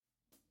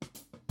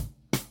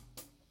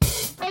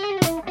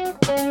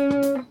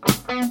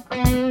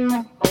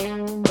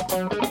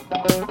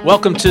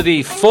Welcome to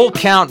the Full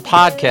Count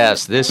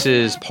Podcast. This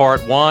is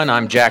part one.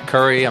 I'm Jack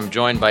Curry. I'm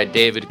joined by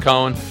David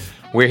Cohn.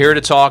 We're here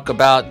to talk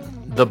about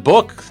the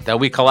book that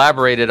we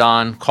collaborated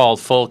on called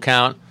Full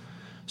Count.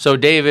 So,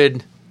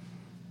 David,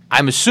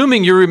 I'm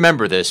assuming you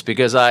remember this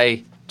because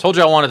I told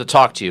you I wanted to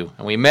talk to you.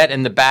 And we met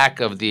in the back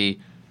of the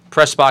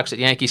press box at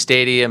Yankee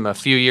Stadium a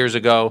few years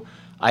ago.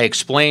 I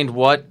explained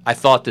what I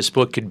thought this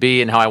book could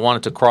be and how I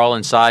wanted to crawl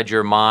inside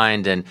your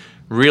mind and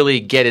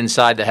really get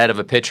inside the head of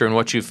a pitcher and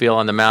what you feel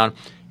on the mound.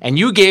 And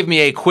you gave me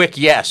a quick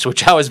yes,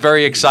 which I was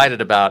very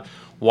excited about.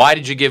 Why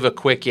did you give a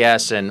quick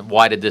yes, and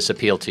why did this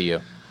appeal to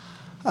you?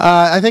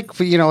 I think,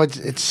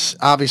 it's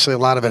obviously a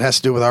lot of it has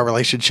to do with our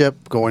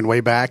relationship going way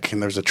back,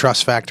 and there's a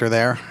trust factor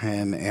there.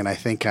 And I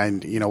think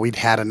we'd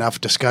had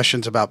enough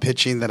discussions about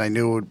pitching that I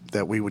knew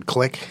that we would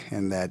click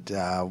and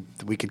that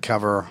we could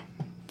cover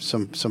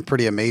some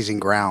pretty amazing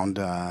ground,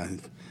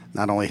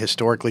 not only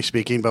historically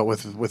speaking, but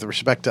with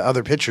respect to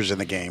other pitchers in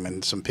the game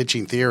and some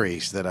pitching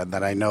theories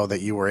that I know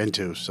that you were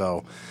into.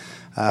 So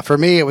for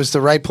me, it was the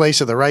right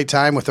place at the right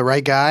time with the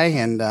right guy,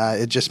 and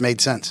it just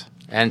made sense.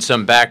 And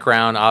some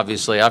background,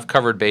 obviously. I've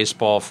covered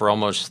baseball for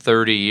almost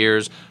 30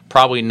 years,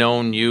 probably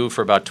known you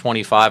for about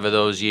 25 of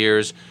those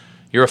years.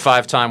 You're a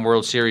five-time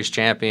World Series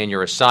champion.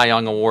 You're a Cy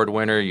Young Award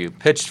winner. You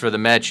pitched for the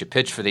Mets. You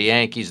pitched for the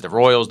Yankees, the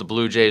Royals, the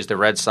Blue Jays, the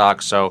Red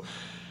Sox. So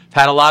I've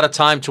had a lot of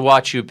time to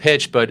watch you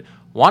pitch, but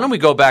why don't we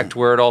go back to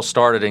where it all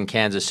started in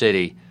Kansas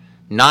City?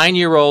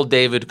 9-year-old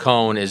David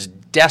Cohn is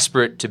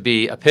desperate to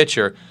be a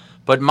pitcher,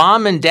 but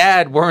Mom and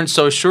Dad weren't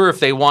so sure if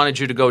they wanted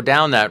you to go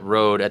down that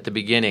road at the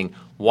beginning.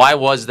 Why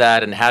was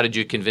that, and how did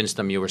you convince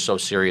them you were so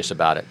serious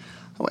about it?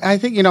 I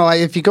think,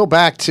 if you go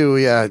back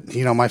to,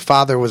 my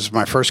father was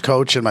my first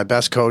coach and my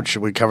best coach.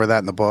 We cover that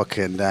in the book,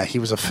 and he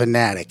was a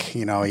fanatic.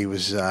 He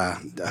was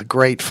a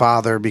great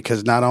father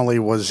because not only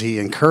was he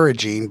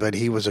encouraging, but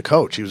he was a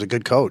coach. He was a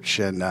good coach,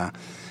 and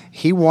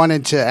he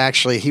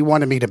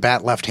wanted me to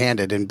bat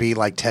left-handed and be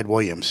like Ted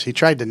Williams. He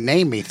tried to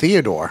name me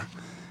Theodore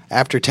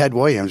after Ted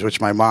Williams,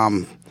 which my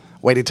mom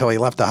waited till he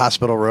left the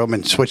hospital room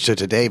and switched it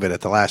to David at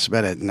the last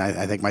minute. And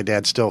I think my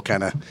dad still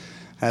kind of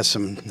has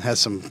some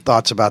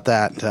thoughts about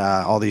that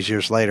all these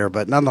years later.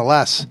 But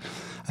nonetheless,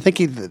 I think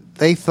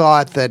they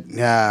thought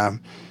that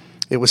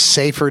it was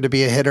safer to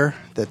be a hitter,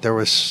 that there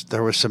was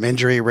some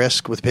injury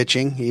risk with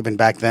pitching. Even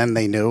back then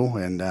they knew,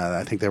 and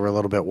I think they were a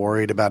little bit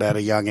worried about at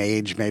a young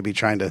age maybe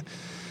trying to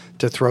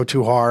throw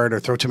too hard or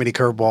throw too many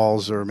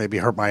curveballs or maybe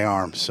hurt my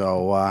arm.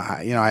 So,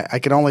 I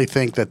could only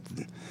think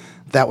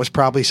that was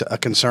probably a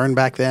concern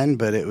back then,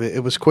 but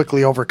it was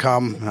quickly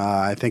overcome.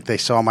 I think they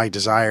saw my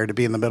desire to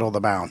be in the middle of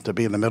the mound, to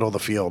be in the middle of the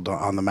field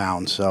on the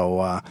mound.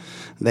 So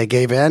they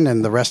gave in,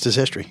 and the rest is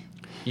history.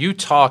 You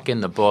talk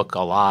in the book a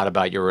lot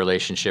about your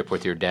relationship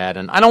with your dad,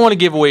 and I don't want to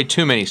give away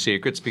too many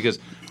secrets because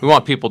we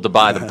want people to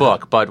buy the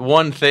book, but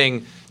one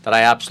thing that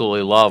I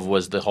absolutely love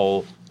was the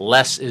whole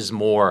less is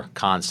more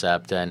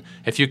concept. And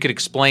if you could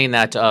explain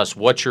that to us,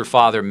 what your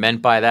father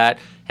meant by that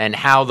and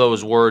how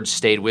those words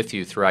stayed with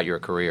you throughout your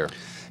career.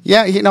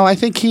 Yeah, I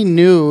think he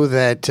knew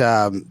that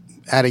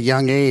at a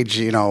young age,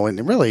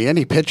 and really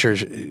any pitcher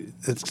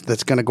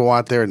that's going to go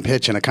out there and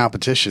pitch in a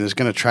competition is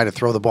going to try to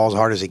throw the ball as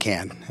hard as he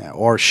can,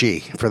 or she,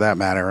 for that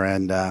matter.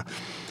 And,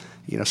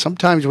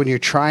 sometimes when you're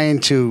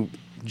trying to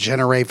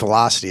generate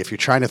velocity, if you're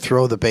trying to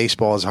throw the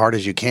baseball as hard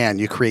as you can,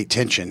 you create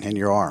tension in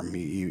your arm.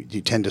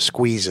 You tend to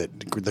squeeze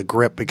it. The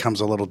grip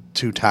becomes a little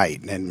too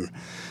tight, and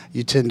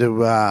you tend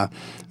to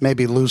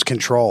maybe lose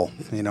control,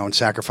 and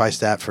sacrifice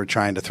that for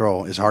trying to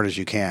throw as hard as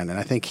you can. And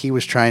I think he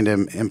was trying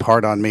to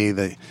impart on me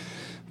that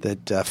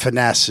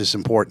finesse is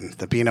important,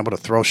 that being able to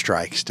throw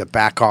strikes, to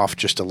back off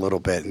just a little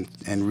bit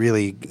and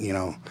really,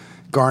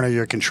 garner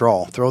your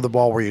control. Throw the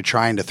ball where you're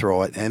trying to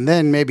throw it, and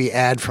then maybe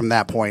add from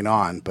that point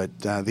on. But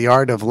the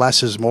art of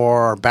less is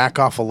more, back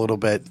off a little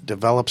bit,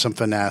 develop some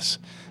finesse,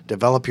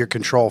 develop your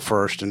control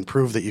first, and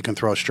prove that you can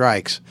throw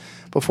strikes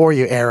before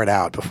you air it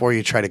out, before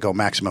you try to go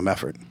maximum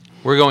effort.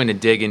 We're going to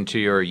dig into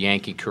your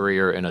Yankee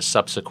career in a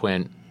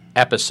subsequent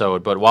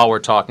episode, but while we're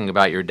talking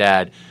about your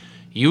dad,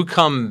 you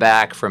come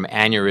back from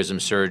aneurysm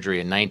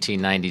surgery in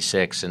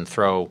 1996 and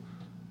throw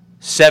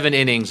 7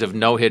 innings of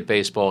no-hit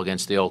baseball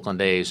against the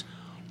Oakland A's.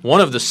 One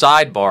of the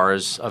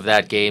sidebars of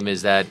that game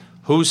is that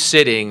who's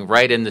sitting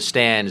right in the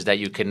stands that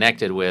you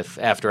connected with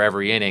after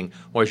every inning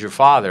was your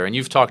father. And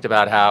you've talked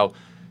about how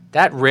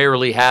that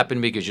rarely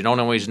happened because you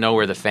don't always know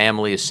where the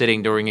family is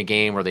sitting during a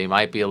game or they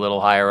might be a little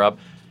higher up.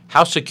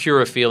 How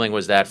secure a feeling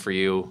was that for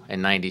you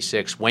in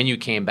 96 when you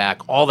came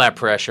back, all that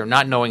pressure,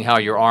 not knowing how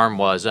your arm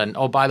was, and,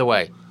 oh, by the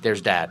way,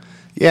 there's Dad.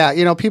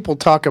 Yeah, people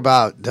talk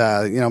about,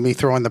 me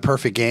throwing the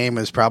perfect game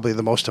is probably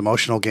the most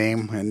emotional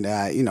game, and,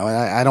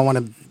 I don't want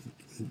to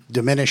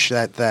diminish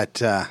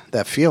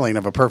that feeling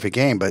of a perfect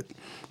game, but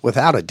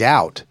without a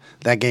doubt,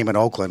 that game in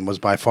Oakland was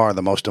by far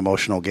the most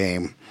emotional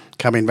game.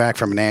 Coming back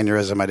from an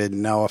aneurysm, I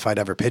didn't know if I'd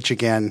ever pitch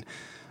again.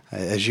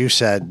 As you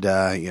said,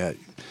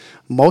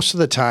 most of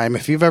the time,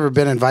 if you've ever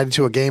been invited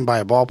to a game by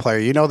a ball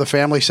player, the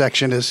family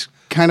section is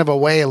kind of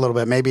away a little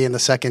bit, maybe in the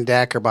second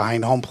deck or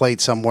behind home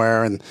plate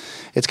somewhere, and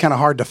it's kind of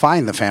hard to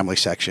find the family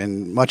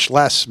section, much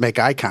less make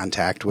eye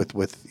contact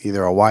with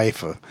either a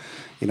wife or,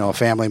 a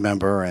family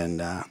member.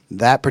 And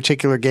that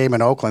particular game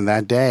in Oakland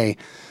that day,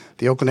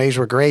 the Oakland A's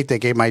were great. They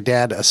gave my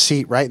dad a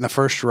seat right in the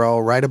first row,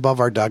 right above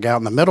our dugout,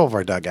 in the middle of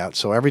our dugout.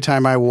 So every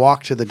time I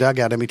walked to the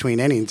dugout in between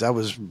innings, I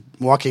was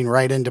walking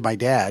right into my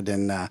dad,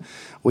 and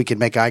we could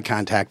make eye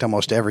contact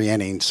almost every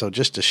inning. So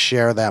just to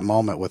share that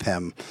moment with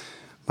him,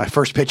 my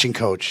first pitching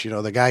coach,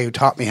 the guy who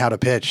taught me how to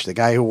pitch, the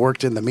guy who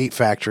worked in the meat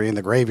factory in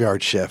the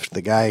graveyard shift,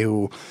 the guy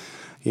who,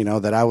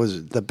 that I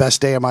was the best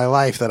day of my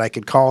life, that I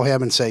could call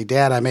him and say,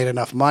 Dad, I made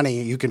enough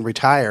money. You can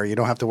retire. You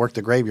don't have to work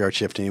the graveyard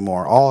shift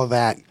anymore. All of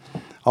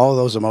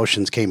those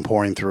emotions came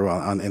pouring through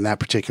in that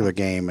particular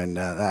game, and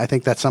I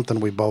think that's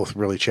something we both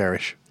really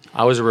cherish.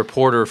 I was a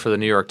reporter for the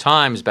New York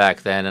Times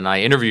back then, and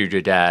I interviewed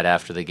your dad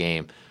after the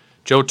game.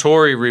 Joe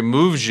Torre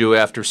removes you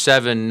after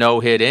 7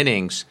 no-hit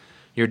innings.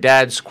 Your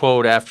dad's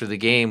quote after the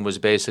game was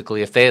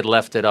basically, if they had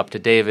left it up to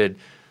David,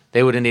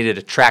 they would have needed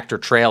a tractor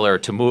trailer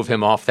to move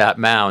him off that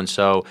mound.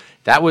 So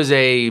that was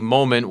a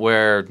moment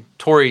where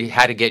Torre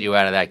had to get you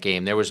out of that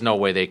game. There was no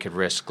way they could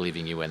risk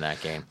leaving you in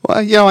that game. Well,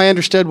 I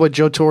understood what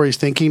Joe Torre's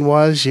thinking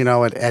was.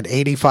 At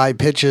 85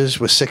 pitches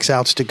with 6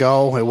 outs to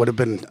go, it would have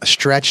been a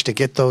stretch to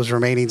get those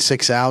remaining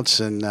 6 outs.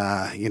 And,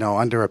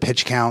 under a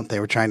pitch count, they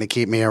were trying to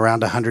keep me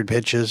around 100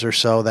 pitches or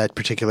so that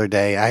particular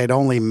day. I had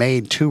only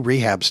made 2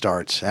 rehab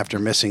starts after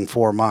missing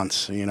 4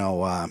 months,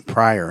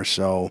 prior.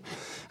 So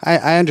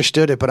I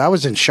understood it, but I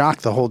was in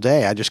shock the whole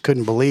day. I just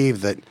couldn't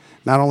believe that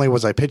not only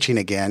was I pitching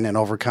again and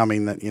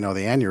overcoming the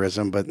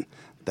aneurysm, but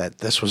that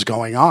this was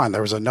going on.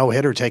 There was a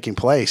no-hitter taking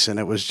place, and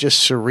it was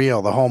just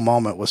surreal. The whole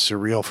moment was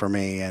surreal for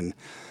me. And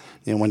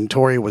when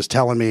Torre was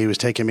telling me he was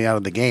taking me out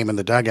of the game in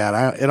the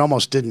dugout, it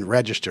almost didn't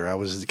register. I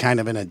was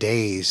kind of in a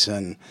daze,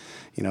 and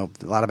a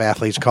lot of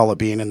athletes call it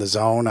being in the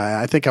zone.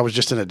 I think I was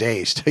just in a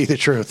daze, to tell you the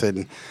truth,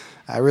 and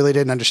I really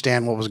didn't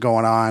understand what was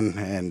going on.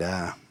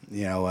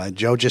 And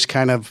Joe just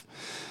kind of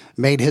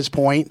made his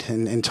point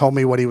and told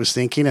me what he was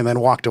thinking, and then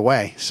walked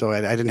away. So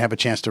I didn't have a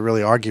chance to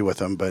really argue with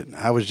him, but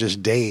I was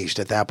just dazed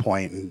at that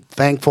point, and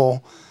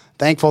thankful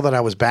that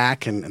I was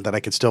back and that I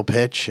could still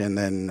pitch, and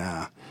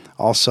then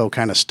also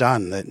kind of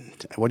stunned that,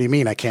 what do you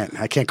mean I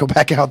can't go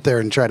back out there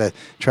and try to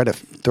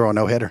throw a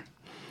no-hitter?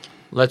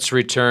 Let's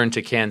return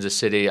to Kansas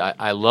City.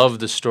 I love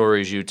the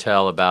stories you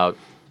tell about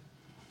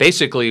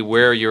basically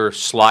where your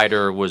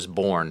slider was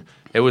born.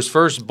 It was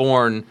first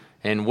born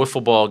in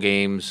wiffle ball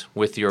games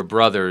with your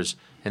brothers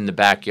in the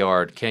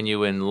backyard. Can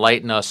you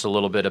enlighten us a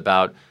little bit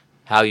about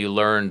how you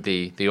learned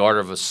the art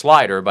of a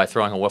slider by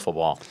throwing a wiffle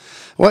ball?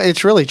 Well,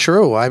 it's really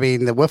true. I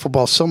mean, the wiffle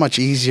ball is so much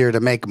easier to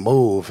make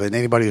move, and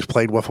anybody who's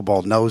played wiffle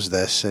ball knows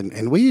this.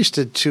 And we used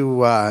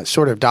to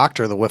sort of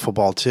doctor the wiffle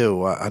ball,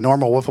 too. A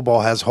normal wiffle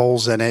ball has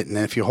holes in it, and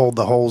if you hold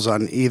the holes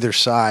on either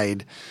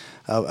side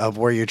of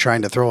where you're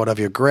trying to throw it of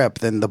your grip,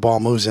 then the ball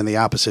moves in the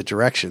opposite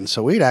direction.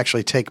 So we'd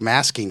actually take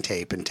masking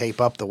tape and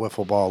tape up the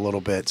wiffle ball a little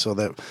bit so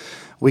that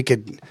we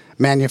could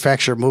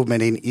manufacture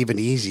movement even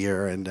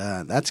easier. And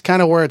that's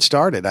kind of where it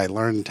started. I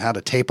learned how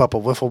to tape up a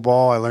wiffle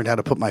ball. I learned how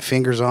to put my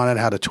fingers on it,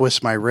 how to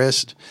twist my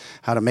wrist,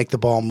 how to make the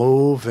ball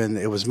move. And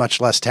it was much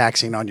less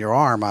taxing on your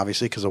arm,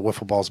 obviously, because a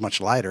wiffle ball is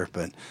much lighter.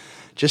 But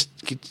just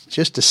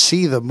to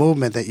see the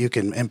movement that you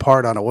can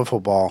impart on a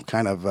wiffle ball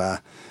kind of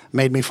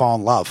made me fall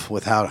in love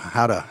with how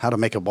to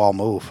make a ball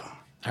move.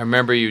 I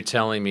remember you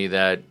telling me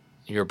that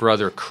your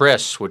brother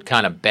Chris would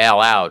kind of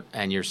bail out,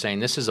 and you're saying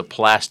this is a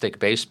plastic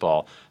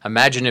baseball.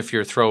 Imagine if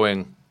you're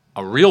throwing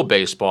a real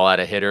baseball at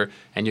a hitter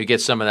and you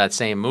get some of that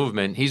same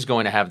movement. He's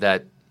going to have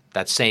that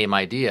same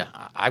idea.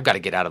 I've got to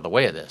get out of the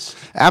way of this.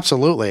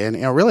 Absolutely.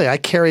 And really, I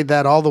carried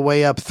that all the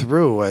way up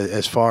through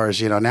as far as,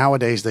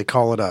 nowadays they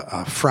call it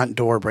a front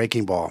door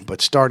breaking ball,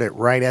 but start it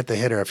right at the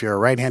hitter. If you're a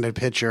right-handed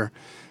pitcher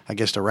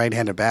against a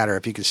right-handed batter,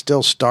 if you could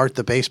still start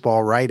the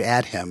baseball right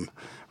at him,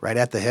 right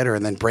at the hitter,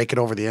 and then break it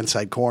over the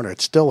inside corner,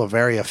 it's still a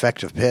very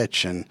effective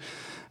pitch, and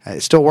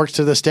it still works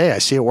to this day. I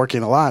see it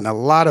working a lot, and a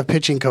lot of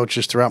pitching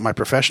coaches throughout my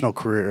professional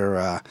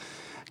career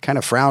kind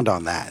of frowned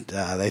on that.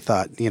 They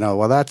thought,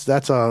 well,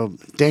 that's a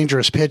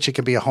dangerous pitch. It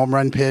can be a home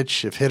run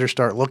pitch. If hitters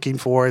start looking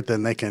for it,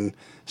 then they can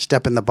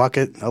step in the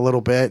bucket a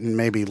little bit and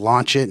maybe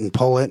launch it and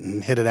pull it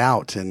and hit it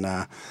out. And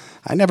I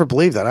never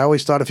believed that. I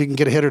always thought if you can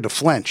get a hitter to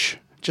flinch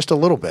just a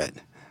little bit,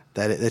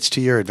 that it's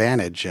to your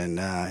advantage. And,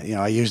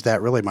 I used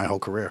that really my whole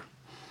career.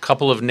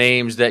 Couple of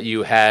names that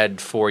you had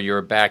for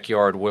your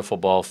backyard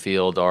wiffle ball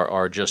field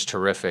are just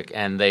terrific,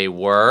 and they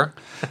were?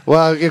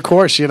 Well, of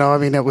course, it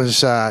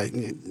was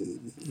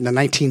the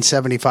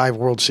 1975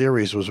 World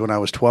Series was when I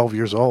was 12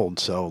 years old,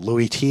 so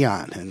Louis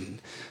Tiant and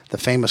the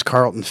famous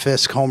Carlton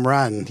Fisk home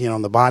run,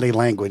 and the body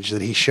language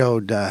that he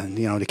showed,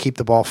 to keep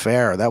the ball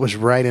fair. That was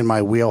right in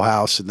my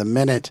wheelhouse. And the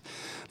minute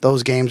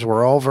those games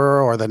were over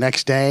or the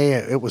next day,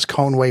 it was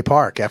Conway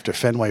Park after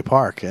Fenway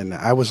Park, and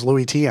I was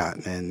Louis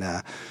Tiant, and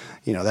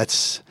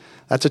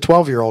that's a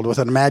 12-year-old with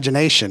an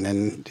imagination.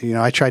 And,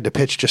 I tried to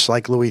pitch just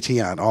like Louis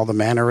Tiant. All the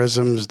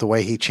mannerisms, the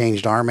way he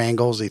changed arm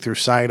angles. He threw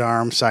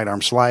sidearm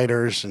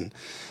sliders, and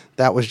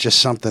that was just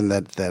something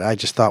that I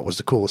just thought was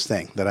the coolest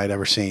thing that I'd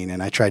ever seen,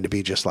 and I tried to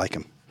be just like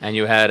him. And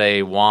you had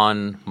a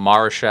Juan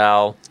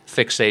Marichal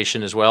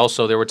fixation as well,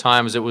 so there were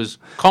times it was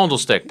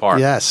Candlestick Park.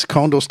 Yes,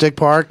 Candlestick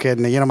Park,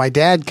 and my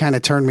dad kind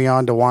of turned me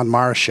on to Juan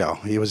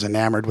Marichal. He was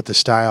enamored with the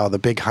style, the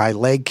big high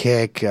leg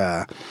kick.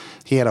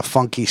 He had a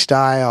funky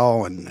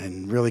style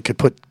and really could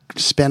put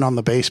spin on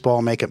the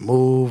baseball, make it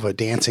move, a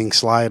dancing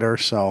slider.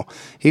 So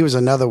he was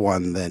another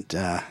one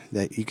that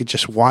you could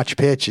just watch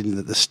pitch, and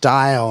the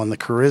style and the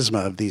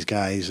charisma of these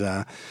guys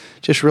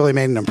just really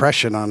made an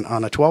impression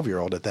on a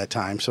 12-year-old at that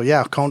time. So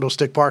yeah,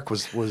 Candlestick Park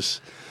was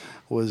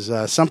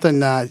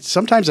something.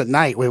 Sometimes at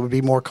night it would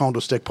be more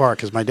Candlestick Park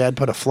because my dad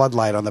put a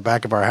floodlight on the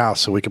back of our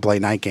house so we could play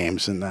night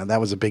games, and that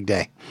was a big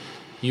day.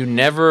 You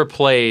never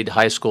played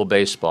high school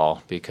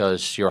baseball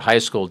because your high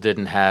school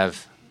didn't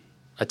have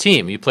a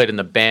team. You played in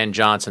the Ban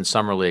Johnson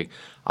Summer League.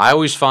 I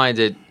always find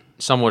it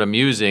somewhat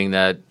amusing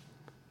that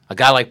a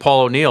guy like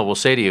Paul O'Neill will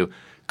say to you,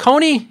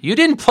 Coney, you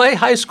didn't play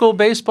high school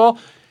baseball,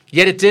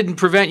 yet it didn't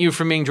prevent you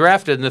from being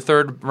drafted in the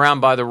third round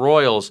by the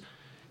Royals.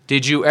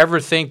 Did you ever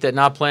think that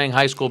not playing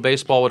high school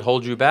baseball would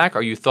hold you back,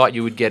 or you thought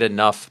you would get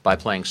enough by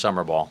playing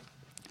summer ball?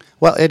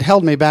 Well, it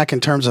held me back in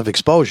terms of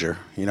exposure.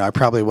 I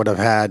probably would have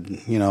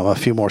had, a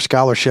few more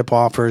scholarship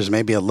offers,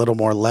 maybe a little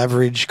more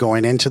leverage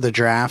going into the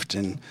draft,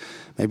 and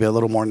maybe a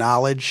little more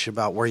knowledge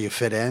about where you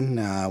fit in.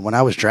 When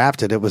I was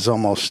drafted, it was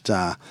almost,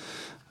 a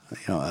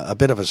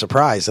bit of a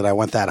surprise that I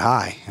went that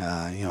high.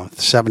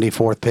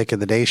 74th pick of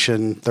the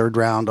nation, third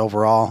round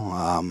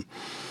overall.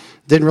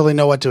 Didn't really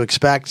know what to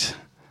expect.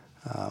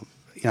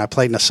 I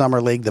played in a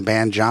summer league, the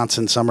Ban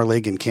Johnson Summer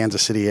League in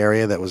Kansas City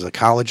area. That was a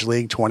college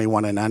league,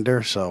 21 and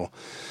under. So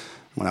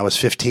when I was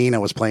 15, I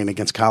was playing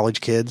against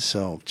college kids.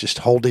 So just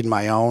holding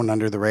my own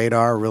under the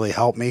radar really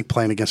helped me,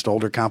 playing against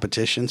older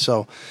competition.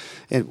 So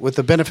with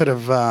the benefit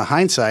of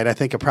hindsight, I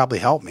think it probably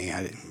helped me.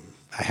 I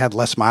had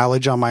less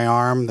mileage on my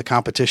arm. The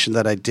competition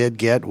that I did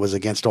get was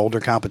against older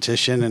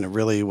competition, and it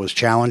really was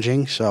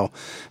challenging. So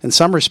in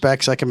some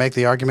respects, I can make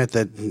the argument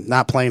that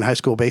not playing high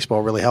school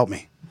baseball really helped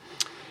me.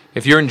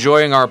 If you're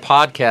enjoying our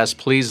podcast,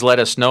 please let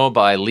us know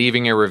by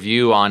leaving a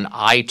review on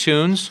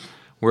iTunes.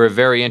 We're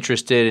very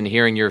interested in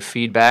hearing your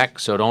feedback,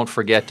 so don't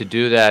forget to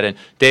do that. And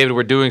David,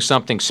 we're doing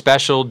something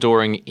special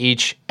during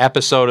each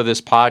episode of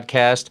this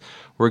podcast.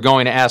 We're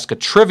going to ask a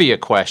trivia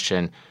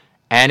question.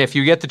 And if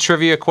you get the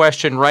trivia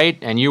question right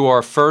and you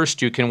are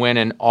first, you can win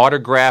an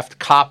autographed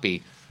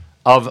copy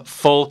of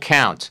Full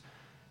Count.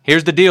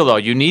 Here's the deal, though.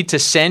 You need to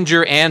send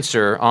your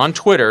answer on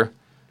Twitter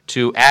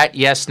to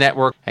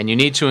 @YesNetwork, and you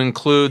need to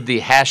include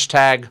the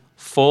hashtag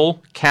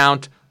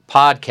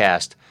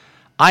 #FullCountPodcast.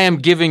 I am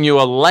giving you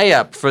a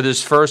layup for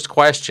this first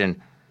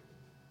question.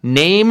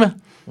 Name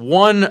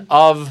one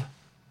of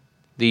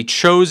the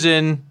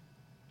chosen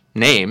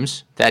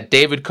names that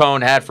David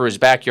Cone had for his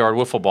backyard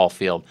wiffle ball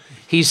field.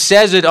 He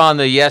says it on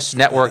the Yes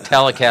Network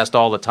telecast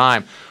all the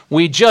time.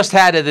 We just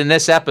had it in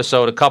this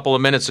episode a couple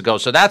of minutes ago,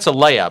 so that's a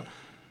layup.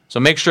 So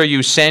make sure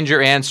you send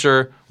your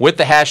answer with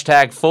the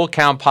hashtag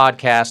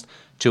 #FullCountPodcast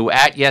to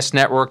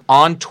 @YesNetwork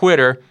on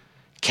Twitter.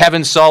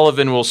 Kevin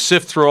Sullivan will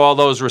sift through all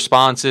those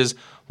responses.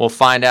 We'll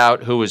find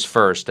out who is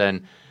first.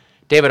 And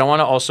David, I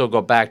want to also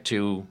go back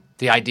to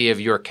the idea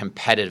of your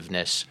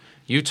competitiveness.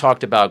 You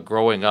talked about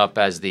growing up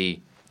as the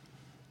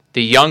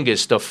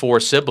youngest of four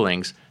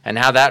siblings and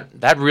how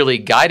that really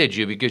guided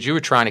you because you were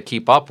trying to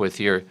keep up with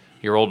your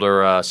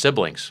older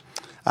siblings.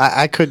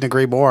 I couldn't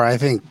agree more. I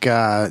think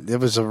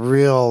it was a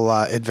real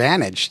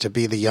advantage to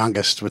be the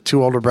youngest with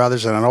two older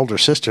brothers and an older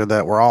sister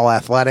that were all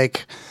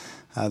athletic.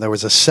 There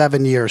was a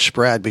 7-year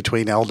spread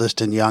between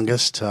eldest and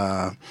youngest.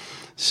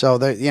 So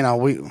that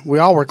we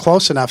all were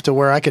close enough to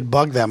where I could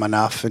bug them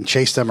enough and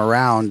chase them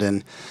around,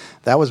 and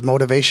that was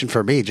motivation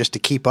for me just to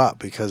keep up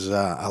because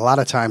a lot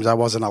of times I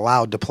wasn't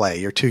allowed to play.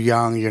 You're too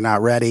young, you're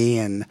not ready,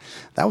 and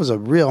that was a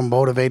real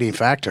motivating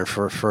factor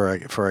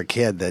for a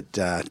kid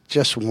that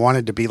just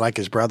wanted to be like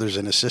his brothers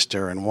and his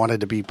sister and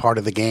wanted to be part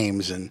of the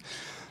games. And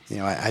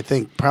I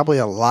think probably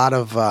a lot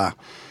of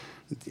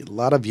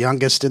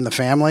youngest in the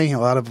family. A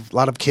lot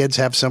of kids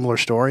have similar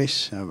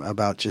stories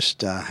about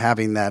just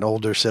having that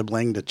older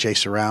sibling to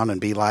chase around and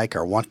be like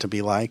or want to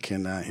be like,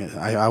 and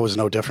I was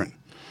no different.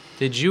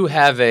 Did you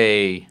have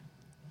a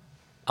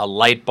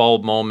light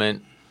bulb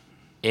moment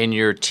in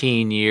your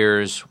teen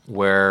years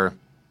where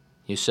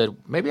you said,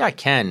 maybe I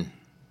can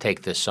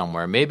take this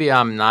somewhere? Maybe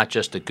I'm not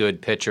just a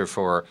good pitcher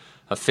for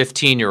a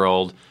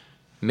 15-year-old.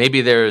 Maybe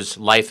there's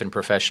life in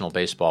professional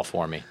baseball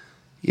for me.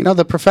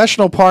 The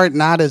professional part,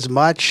 not as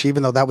much,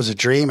 even though that was a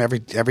dream.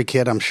 Every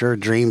kid, I'm sure,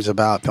 dreams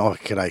about,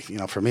 could I,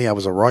 for me, I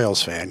was a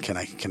Royals fan. Can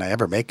I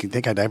ever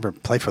think I'd ever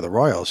play for the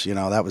Royals?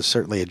 That was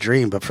certainly a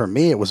dream. But for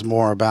me, it was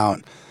more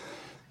about,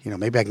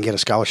 maybe I can get a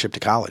scholarship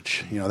to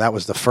college. That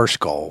was the first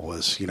goal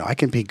was, I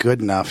can be good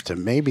enough to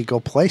maybe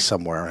go play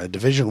somewhere, a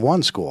Division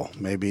I school,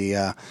 maybe,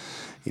 a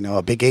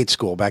Big 8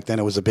 school. Back then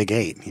it was a Big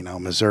 8,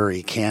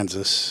 Missouri,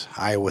 Kansas,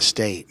 Iowa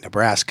State,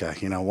 Nebraska,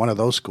 one of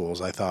those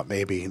schools. I thought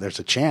maybe there's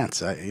a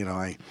chance,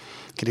 I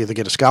could either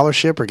get a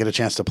scholarship or get a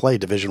chance to play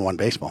Division I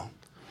baseball.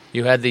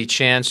 You had the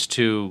chance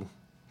to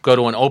go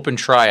to an open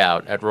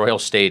tryout at Royal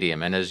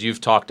Stadium, and as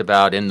you've talked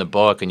about in the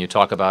book and you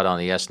talk about on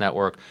the S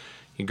Network,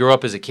 you grew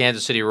up as a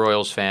Kansas City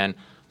Royals fan.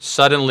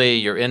 Suddenly,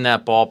 you're in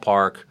that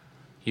ballpark.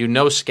 You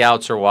know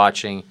scouts are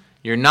watching.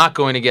 You're not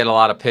going to get a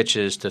lot of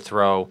pitches to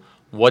throw.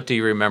 What do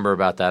you remember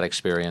about that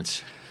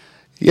experience?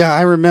 Yeah,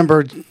 I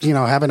remember,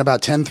 having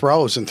about 10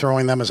 throws and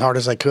throwing them as hard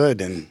as I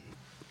could and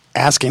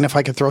asking if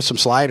I could throw some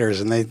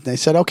sliders. And they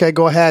said, okay,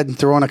 go ahead and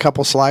throw in a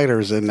couple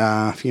sliders. And,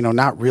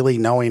 not really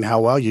knowing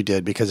how well you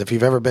did, because if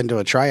you've ever been to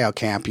a tryout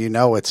camp,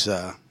 it's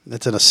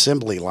an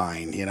assembly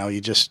line.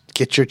 You just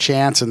get your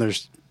chance and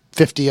there's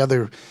 50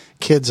 other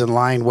kids in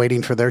line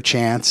waiting for their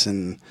chance,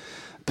 and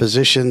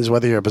positions,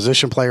 whether you're a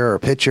position player or a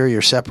pitcher,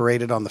 you're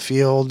separated on the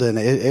field. And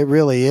it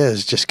really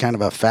is just kind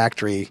of a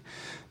factory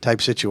type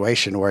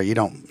situation where you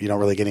don't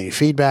really get any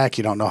feedback.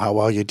 You don't know how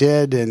well you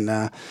did,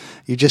 and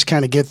you just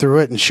kind of get through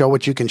it and show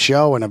what you can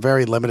show in a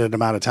very limited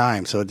amount of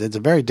time. So it's a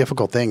very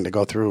difficult thing to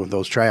go through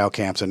those tryout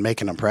camps and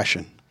make an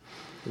impression.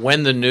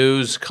 When the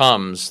news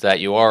comes that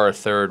you are a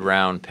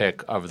third-round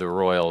pick of the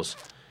Royals,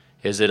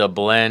 is it a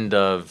blend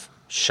of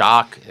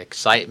shock,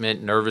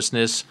 excitement,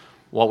 nervousness?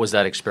 What was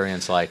that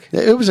experience like?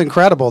 It was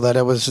incredible that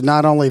it was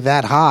not only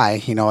that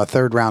high, a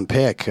third-round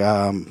pick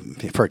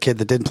for a kid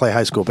that didn't play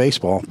high school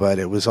baseball, but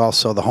it was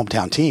also the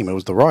hometown team. It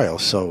was the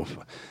Royals. So,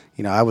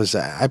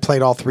 I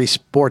played all three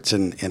sports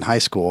in high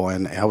school,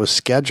 and I was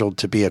scheduled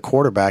to be a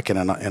quarterback in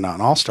an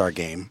all-star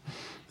game.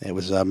 It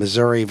was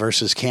Missouri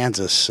versus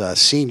Kansas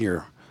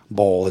Senior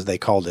Bowl, as they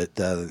called it,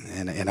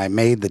 and I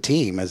made the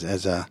team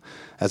as a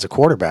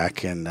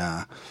quarterback, and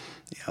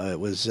it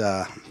was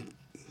a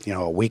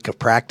week of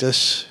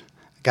practice.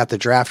 Got the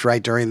draft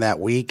right during that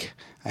week.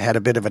 I had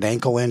a bit of an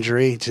ankle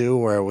injury too,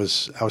 where I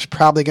was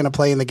probably going to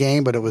play in the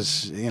game, but it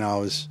was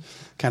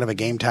kind of a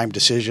game time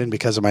decision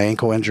because of my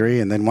ankle injury.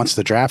 And then once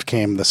the draft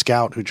came, the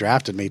scout who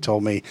drafted me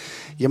told me,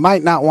 you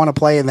might not want to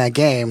play in that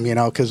game,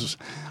 because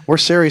we're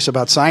serious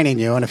about signing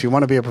you, and if you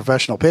want to be a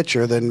professional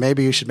pitcher, then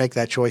maybe you should make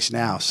that choice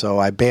now. So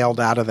I bailed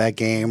out of that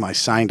game. I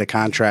signed a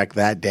contract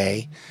that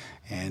day,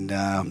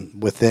 and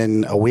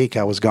within a week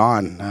I was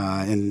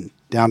gone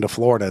down to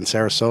Florida in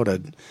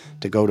Sarasota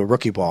to go to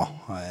rookie ball.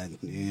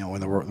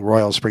 When the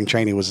Royal spring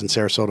training was in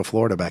Sarasota,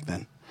 Florida back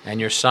then. And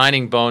your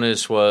signing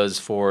bonus was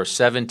for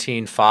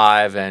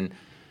 $17,500, and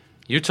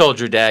you told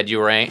your dad you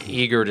were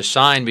eager to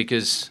sign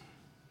because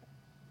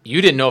you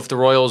didn't know if the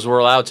Royals were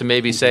allowed to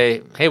maybe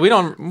say, hey, we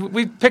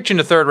picked you in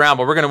the third round,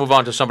 but we're going to move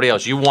on to somebody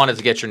else. You wanted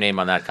to get your name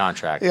on that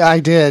contract. Yeah, I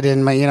did.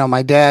 And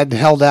my dad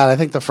held out. I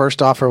think the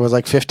first offer was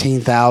like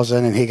 $15,000,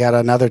 and he got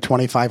another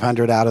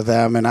 $2,500 out of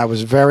them. And I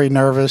was very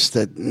nervous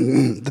that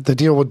the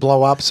deal would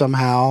blow up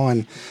somehow.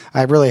 And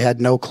I really had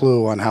no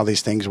clue on how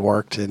these things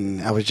worked.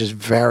 And I was just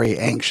very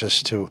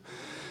anxious to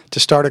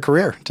start a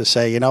career, to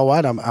say, you know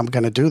what, I'm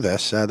going to do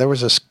this. There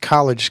was a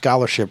college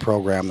scholarship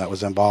program that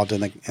was involved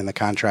in the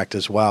contract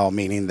as well,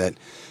 meaning that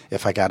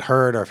if I got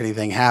hurt or if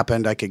anything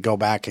happened, I could go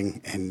back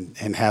and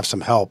have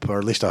some help, or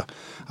at least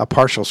a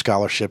partial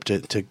scholarship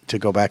to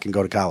go back and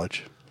go to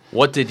college.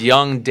 What did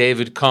young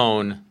David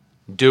Cone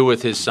do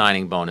with his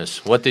signing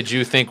bonus? What did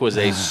you think was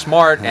a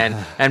smart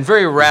and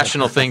very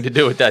rational thing to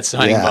do with that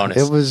signing bonus?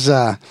 It was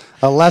a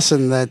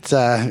lesson that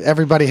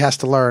everybody has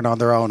to learn on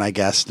their own, I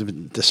guess,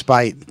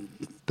 despite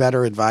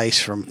better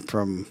advice from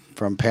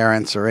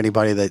parents or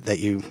anybody that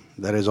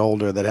is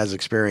older that has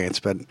experience.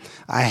 But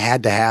I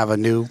had to have a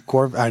new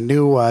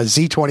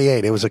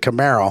Z28. It was a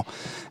Camaro.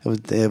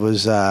 It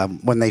was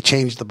when they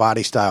changed the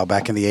body style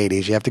back in the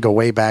 80s. You have to go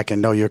way back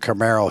and know your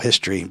Camaro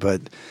history, but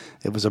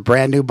it was a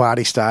brand new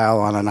body style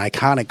on an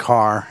iconic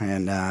car,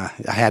 and I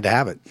had to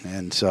have it.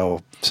 And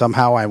so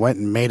somehow I went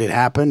and made it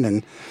happen,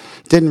 and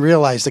didn't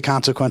realize the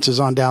consequences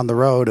on down the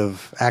road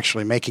of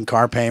actually making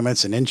car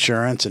payments and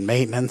insurance and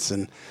maintenance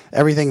and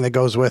everything that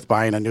goes with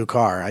buying a new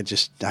car. I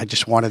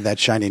just wanted that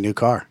shiny new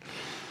car.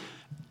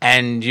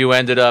 And you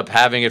ended up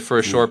having it for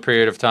a short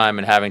period of time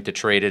and having to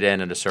trade it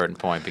in at a certain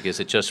point because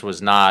it just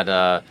was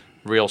not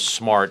real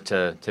smart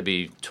to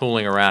be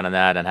tooling around in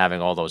that and having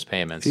all those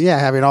payments. Yeah,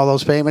 having all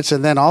those payments,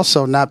 and then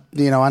also not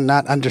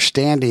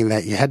understanding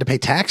that you had to pay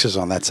taxes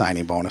on that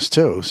signing bonus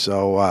too.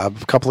 So a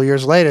couple of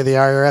years later, the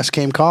IRS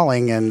came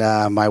calling, and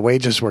my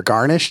wages were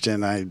garnished,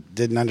 and I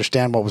didn't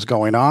understand what was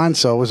going on.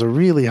 So it was a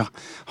really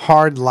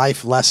hard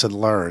life lesson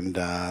learned,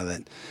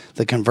 that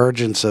the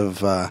convergence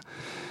of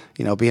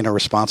being a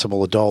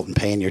responsible adult and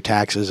paying your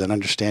taxes and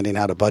understanding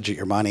how to budget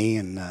your money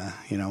and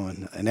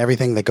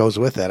everything that goes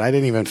with it. I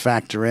didn't even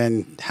factor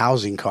in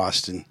housing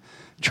costs in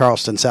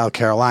Charleston, South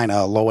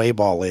Carolina, a low A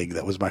ball league.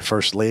 That was my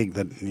first league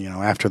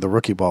after the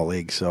rookie ball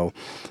league. So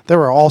there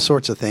were all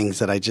sorts of things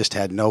that I just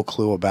had no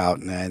clue about,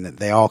 and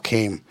they all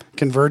came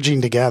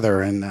converging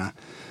together. And,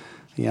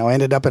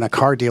 ended up in a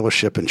car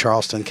dealership in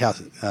Charleston,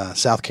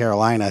 South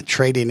Carolina,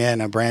 trading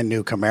in a brand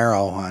new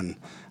Camaro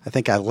I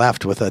think I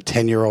left with a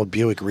 10-year-old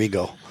Buick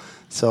Regal.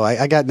 So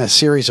I got in a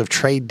series of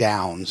trade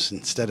downs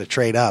instead of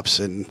trade ups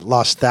and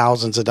lost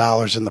thousands of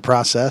dollars in the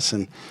process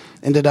and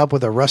ended up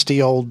with a rusty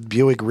old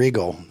Buick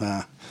Regal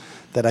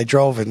that I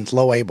drove in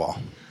low A ball.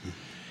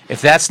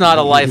 If that's not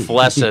a life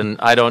lesson,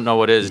 I don't know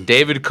what is.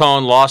 David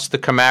Cone lost the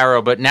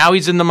Camaro, but now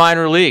he's in the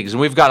minor leagues,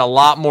 and we've got a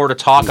lot more to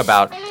talk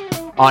about.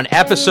 On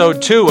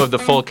episode 2 of the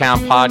Full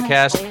Count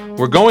podcast,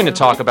 we're going to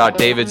talk about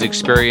David's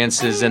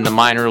experiences in the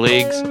minor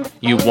leagues.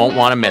 You won't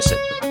want to miss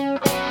it.